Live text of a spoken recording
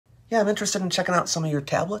Yeah, I'm interested in checking out some of your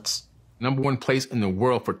tablets. #1 place in the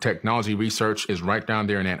world for technology research is right down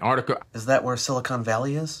there in Antarctica. Is that where Silicon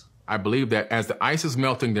Valley is? I believe that as the ice is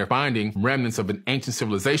melting, they're finding remnants of an ancient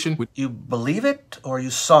civilization. You believe it or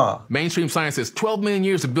you saw? Mainstream science says 12 million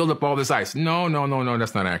years to build up all this ice. No,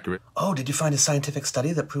 that's not accurate. Oh, did you find a scientific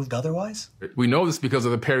study that proved otherwise? We know this because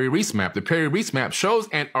of the Perry-Reese map. The Perry-Reese map shows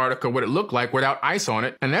Antarctica what it looked like without ice on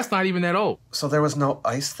it, and that's not even that old. So there was no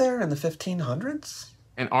ice there in the 1500s?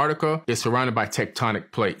 Antarctica is surrounded by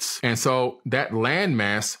tectonic plates. And so that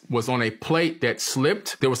landmass was on a plate that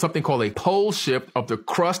slipped. There was something called a pole shift of the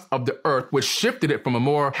crust of the Earth, which shifted it from a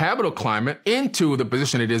more habitable climate into the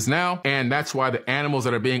position it is now. And that's why the animals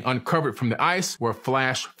that are being uncovered from the ice were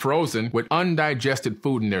flash frozen with undigested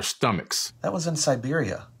food in their stomachs. That was in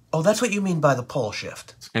Siberia. Oh, that's what you mean by the pole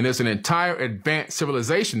shift. And there's an entire advanced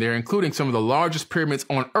civilization there, including some of the largest pyramids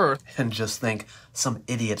on Earth. And just think, some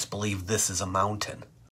idiots believe this is a mountain.